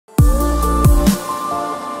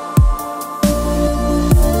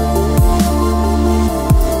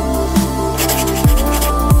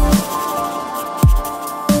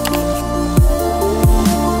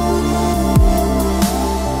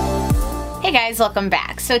guys, welcome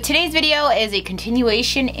back. So today's video is a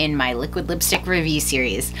continuation in my liquid lipstick review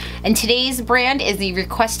series, and today's brand is the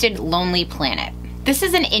Requested Lonely Planet. This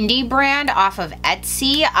is an indie brand off of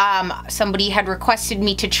Etsy. Somebody had requested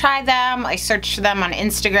me to try them. I searched for them on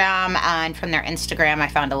Instagram, and from their Instagram I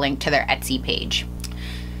found a link to their Etsy page.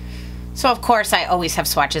 So of course I always have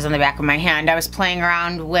swatches on the back of my hand. I was playing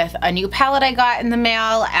around with a new palette I got in the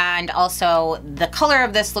mail, and also the color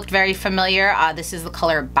of this looked very familiar. This is the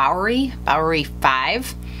color Bowery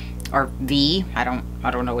 5 or V. I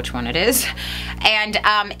don't know which one it is. And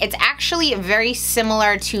it's actually very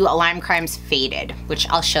similar to a Lime Crime's Faded, which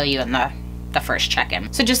I'll show you in the first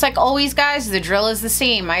check-in. So just like always, guys, the drill is the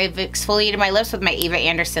same. I've exfoliated my lips with my Ava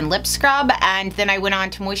Anderson lip scrub, and then I went on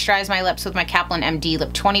to moisturize my lips with my Kaplan MD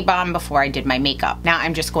Lip 20 Balm before I did my makeup. Now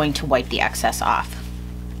I'm just going to wipe the excess off.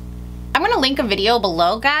 I'm gonna link a video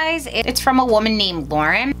below, guys. It's from a woman named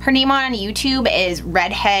Lauren. Her name on YouTube is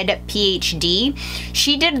Redhead PhD.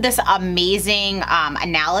 She did this amazing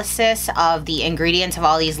analysis of the ingredients of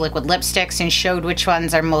all these liquid lipsticks and showed which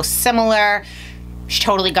ones are most similar. She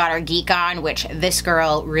totally got her geek on, which this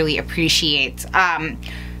girl really appreciates.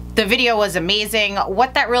 The video was amazing.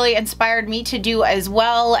 What that really inspired me to do as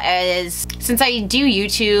well is, since I do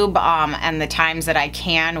YouTube and the times that I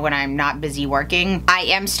can when I'm not busy working, I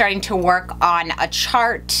am starting to work on a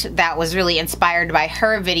chart that was really inspired by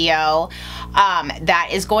her video that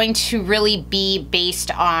is going to really be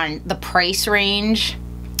based on the price range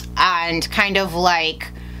and kind of like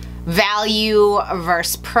value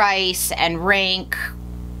versus price and rank.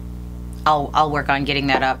 I'll work on getting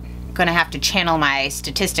that up. I'm gonna have to channel my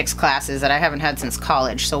statistics classes that I haven't had since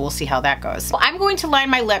college, so we'll see how that goes. Well, I'm going to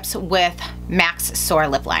line my lips with MAC's Soar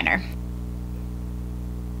Lip Liner.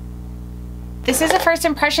 This is a first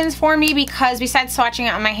impressions for me because besides swatching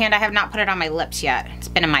it on my hand, I have not put it on my lips yet. It's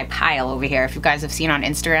been in my pile over here. If you guys have seen on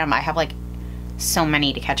Instagram, I have like so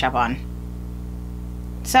many to catch up on.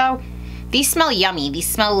 So these smell yummy. These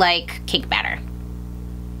smell like cake batter.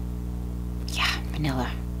 Yeah, vanilla.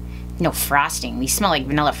 No, frosting. These smell like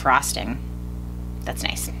vanilla frosting. That's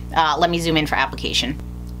nice. Let me zoom in for application.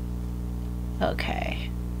 Okay.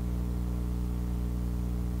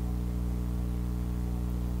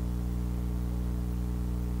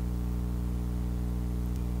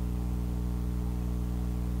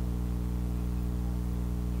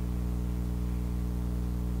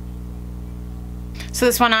 So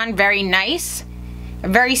this went on very nice.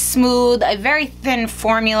 Very smooth, a very thin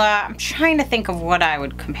formula. I'm trying to think of what I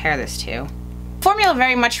would compare this to. Formula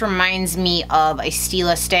very much reminds me of a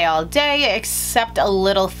Stila Stay All Day, except a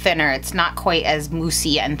little thinner. It's not quite as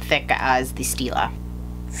moussey and thick as the Stila.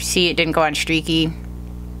 See, it didn't go on streaky.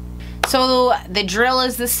 So the drill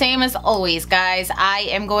is the same as always, guys. I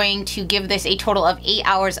am going to give this a total of 8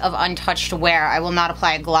 hours of untouched wear. I will not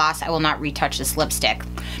apply a gloss. I will not retouch this lipstick.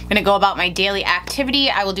 I'm gonna go about my daily activity.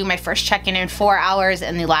 I will do my first check-in in 4 hours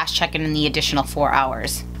and the last check-in in the additional 4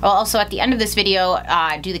 hours. I'll also, at the end of this video,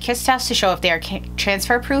 do the kiss test to show if they are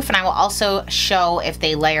transfer proof, and I will also show if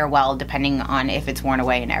they layer well, depending on if it's worn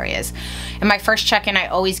away in areas. In my first check-in, I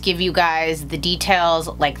always give you guys the details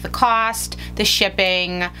like the cost, the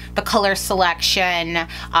shipping, the color selection,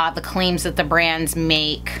 the claims that the brands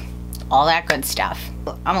make, all that good stuff.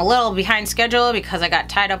 I'm a little behind schedule because I got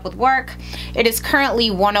tied up with work. It is currently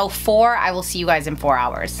 1:04. I will see you guys in 4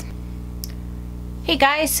 hours. Hey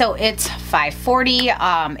guys, so it's 5:40.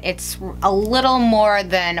 It's a little more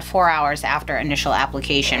than 4 hours after initial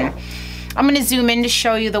application. I'm gonna zoom in to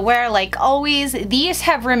show you the wear. Like always, these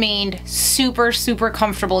have remained super, super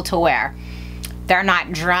comfortable to wear. They're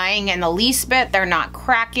not drying in the least bit. They're not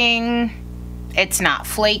cracking. It's not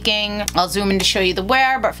flaking. I'll zoom in to show you the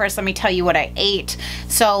wear, but first let me tell you what I ate.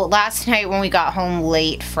 So last night when we got home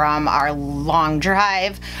late from our long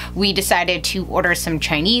drive, we decided to order some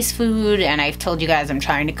Chinese food, and I've told you guys I'm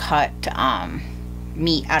trying to cut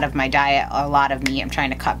meat out of my diet, a lot of meat. I'm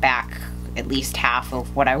trying to cut back at least half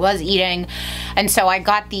of what I was eating. And so I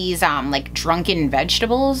got these like drunken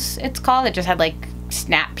vegetables, it's called. It just had like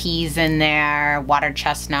snap peas in there, water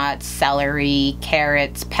chestnuts, celery,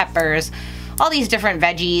 carrots, peppers, all these different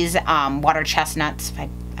veggies, water chestnuts.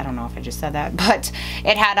 I don't know if I just said that, but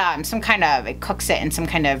it had some kind of, it cooks it in some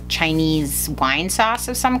kind of Chinese wine sauce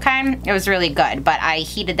of some kind. It was really good, but I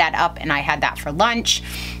heated that up and I had that for lunch.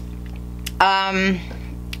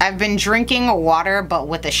 I've been drinking water, but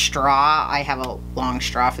with a straw. I have a long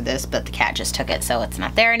straw for this, but the cat just took it, so it's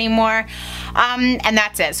not there anymore. And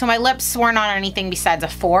that's it. So my lips weren't on anything besides a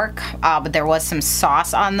fork, but there was some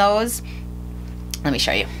sauce on those. Let me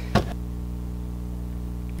show you.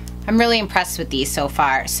 I'm really impressed with these so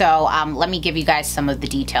far. So let me give you guys some of the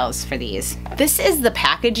details for these. This is the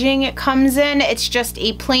packaging it comes in. It's just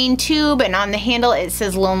a plain tube, and on the handle it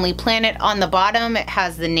says Lonely Planet. On the bottom it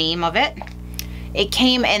has the name of it. It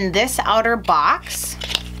came in this outer box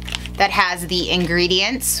that has the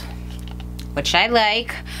ingredients, which I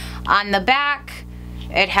like. On the back,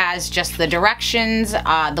 it has just the directions.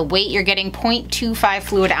 The weight you're getting 0.25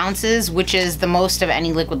 fluid ounces, which is the most of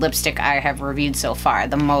any liquid lipstick I have reviewed so far.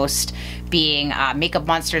 The most being Makeup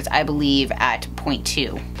Monster's, I believe, at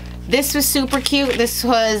 0.2. This was super cute. This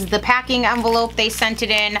was the packing envelope they sent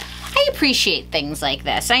it in. I appreciate things like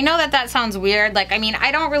this. I know that that sounds weird. Like, I mean,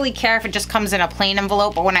 I don't really care if it just comes in a plain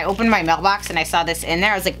envelope, but when I opened my mailbox and I saw this in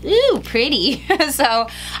there, I was like, ooh, pretty. So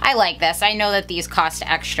I like this. I know that these cost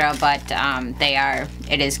extra, but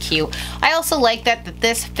it is cute. I also like that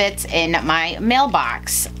this fits in my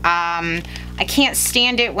mailbox. I can't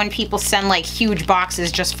stand it when people send like huge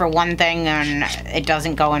boxes just for one thing and it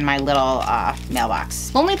doesn't go in my little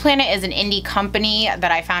mailbox. Lonely Planet is an indie company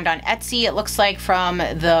that I found on Etsy. It looks like from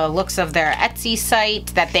the looks of their Etsy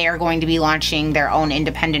site that they are going to be launching their own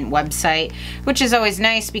independent website, which is always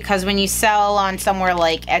nice because when you sell on somewhere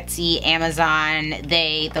like Etsy, Amazon,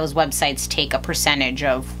 those websites take a percentage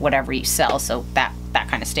of whatever you sell, so that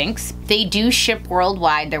kind of stinks. They do ship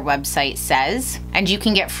worldwide, their website says, and you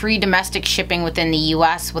can get free domestic shipping within the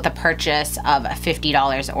US with a purchase of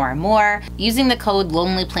 $50 or more. Using the code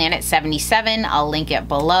LonelyPlanet77, I'll link it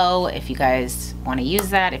below if you guys want to use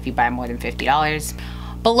that, if you buy more than $50.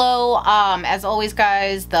 Below, as always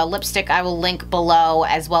guys, the lipstick I will link below,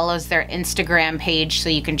 as well as their Instagram page, so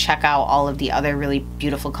you can check out all of the other really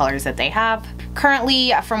beautiful colors that they have.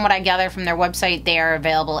 Currently, from what I gather from their website, they are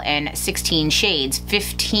available in 16 shades,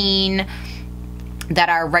 15 that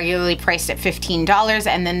are regularly priced at $15,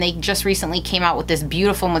 and then they just recently came out with this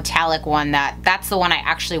beautiful metallic one that's the one I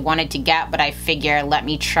actually wanted to get, but I figure let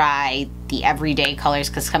me try the everyday colors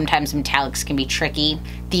because sometimes metallics can be tricky.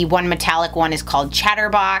 The one metallic one is called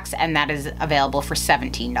Chatterbox, and that is available for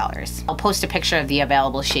 $17. I'll post a picture of the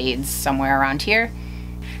available shades somewhere around here.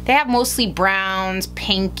 They have mostly browns,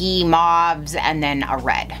 pinky, mauves, and then a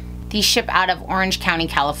red. These ship out of Orange County,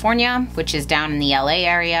 California, which is down in the LA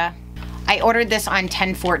area. I ordered this on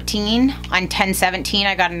 10/14. On 10/17,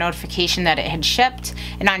 I got a notification that it had shipped,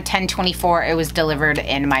 and on 10/24, it was delivered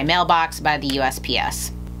in my mailbox by the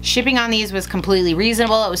USPS. Shipping on these was completely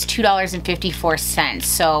reasonable. It was $2.54.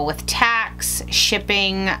 So with tax,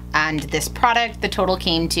 shipping, and this product, the total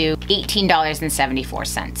came to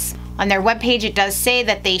 $18.74. On their webpage, it does say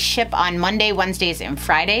that they ship on Monday, Wednesdays, and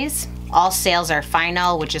Fridays. All sales are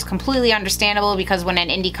final, which is completely understandable because when an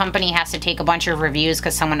indie company has to take a bunch of reviews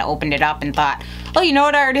because someone opened it up and thought, oh, you know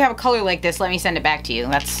what, I already have a color like this, let me send it back to you.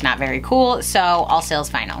 That's not very cool, so all sales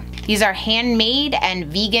final. These are handmade and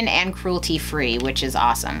vegan and cruelty-free, which is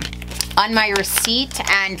awesome. On my receipt,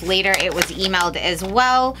 and later it was emailed as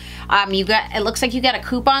well, it looks like you got a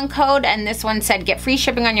coupon code, and this one said get free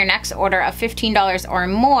shipping on your next order of $15 or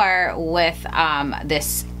more with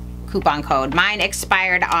this coupon code. Mine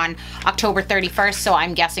expired on October 31st, so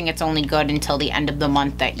I'm guessing it's only good until the end of the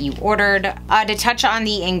month that you ordered. To touch on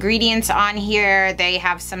the ingredients on here, they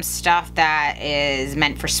have some stuff that is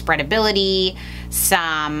meant for spreadability,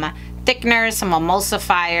 some thickeners, some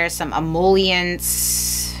emulsifiers, some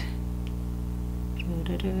emollients,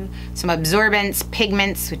 some absorbents,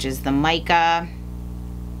 pigments, which is the mica.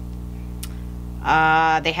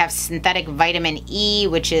 They have synthetic vitamin E,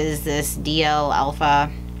 which is this DL alpha.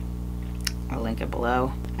 I'll link it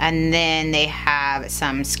below. And then they have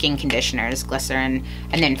some skin conditioners, glycerin,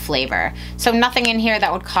 and then flavor. So nothing in here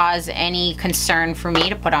that would cause any concern for me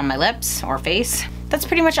to put on my lips or face. That's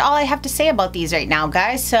pretty much all I have to say about these right now,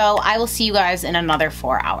 guys. So I will see you guys in another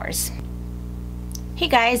 4 hours. Hey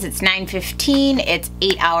guys, it's 9:15. It's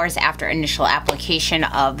 8 hours after initial application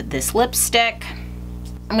of this lipstick.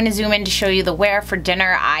 I'm going to zoom in to show you the wear. For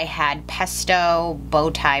dinner, I had pesto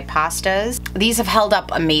bow tie pastas. These have held up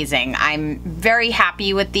amazing. I'm very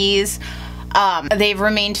happy with these. They've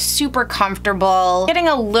remained super comfortable. Getting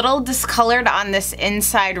a little discolored on this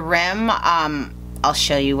inside rim. I'll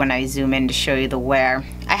show you when I zoom in to show you the wear.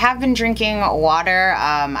 I have been drinking water.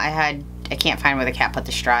 I can't find where the cat put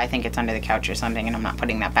the straw. I think it's under the couch or something, and I'm not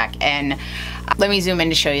putting that back in. Let me zoom in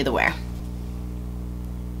to show you the wear.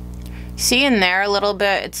 See in there a little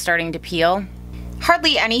bit, it's starting to peel.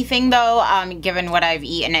 Hardly anything though, given what I've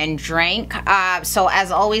eaten and drank. So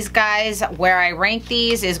as always guys, where I rank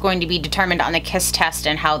these is going to be determined on the kiss test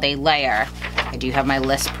and how they layer. I do have my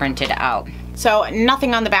list printed out. So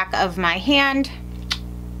nothing on the back of my hand.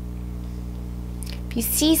 If you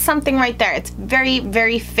see something right there, it's very,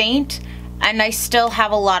 very faint. and I still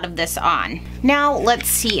have a lot of this on. Now let's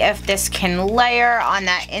see if this can layer on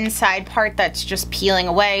that inside part that's just peeling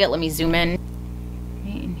away. Let me zoom in.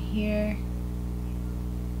 Right in here.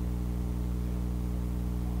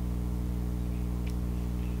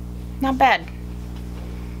 Not bad.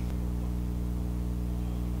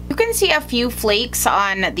 You can see a few flakes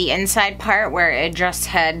on the inside part where it just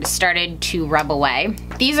had started to rub away.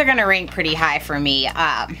 These are gonna rank pretty high for me,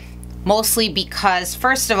 mostly because,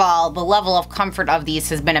 first of all, the level of comfort of these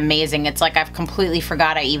has been amazing. It's like I've completely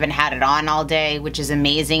forgot I even had it on all day, which is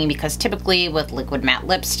amazing because typically with liquid matte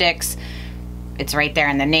lipsticks, it's right there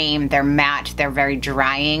in the name, they're matte, they're very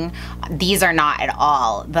drying. These are not at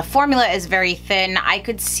all. The formula is very thin. I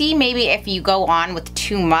could see maybe if you go on with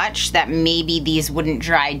too much that maybe these wouldn't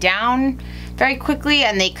dry down very quickly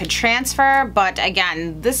and they could transfer, but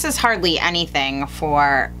again, this is hardly anything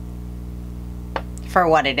for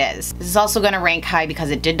what it is. This is also gonna rank high because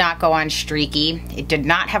it did not go on streaky. It did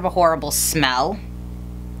not have a horrible smell.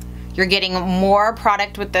 You're getting more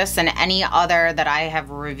product with this than any other that I have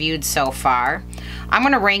reviewed so far. I'm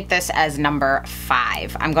gonna rank this as number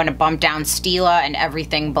 5. I'm gonna bump down Stila and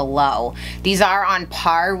everything below. These are on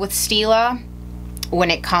par with Stila when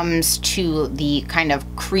it comes to the kind of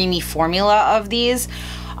creamy formula of these.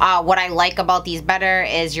 What I like about these better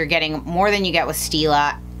is you're getting more than you get with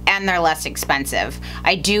Stila, and they're less expensive.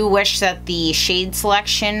 I do wish that the shade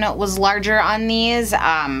selection was larger on these.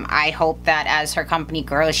 I hope that as her company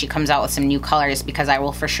grows, she comes out with some new colors because I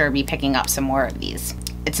will for sure be picking up some more of these.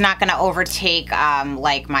 It's not gonna overtake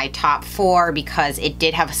like my top 4 because it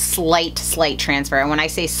did have a slight transfer. And when I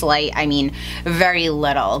say slight, I mean very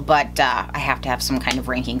little, but I have to have some kind of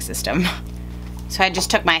ranking system. So I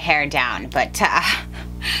just took my hair down, but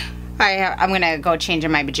I'm gonna go change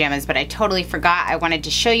in my pajamas, but I totally forgot. I wanted to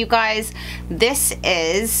show you guys. This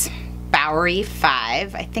is Bowery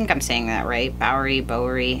 5. I think I'm saying that right. Bowery.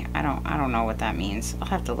 I don't know what that means. I'll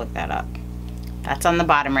have to look that up. That's on the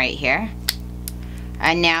bottom right here.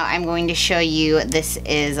 And now I'm going to show you, this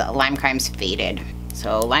is Lime Crime's Faded.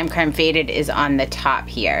 So Lime Crime Faded is on the top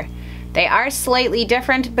here. They are slightly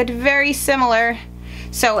different, but very similar.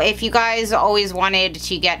 So if you guys always wanted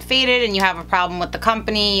to get faded and you have a problem with the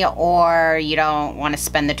company, or you don't want to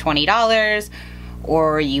spend the $20,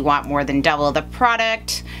 or you want more than double the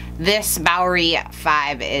product, this Bowery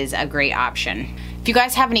 5 is a great option. If you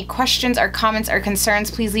guys have any questions or comments or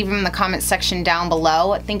concerns, please leave them in the comment section down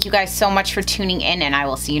below. Thank you guys so much for tuning in, and I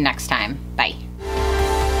will see you next time. Bye.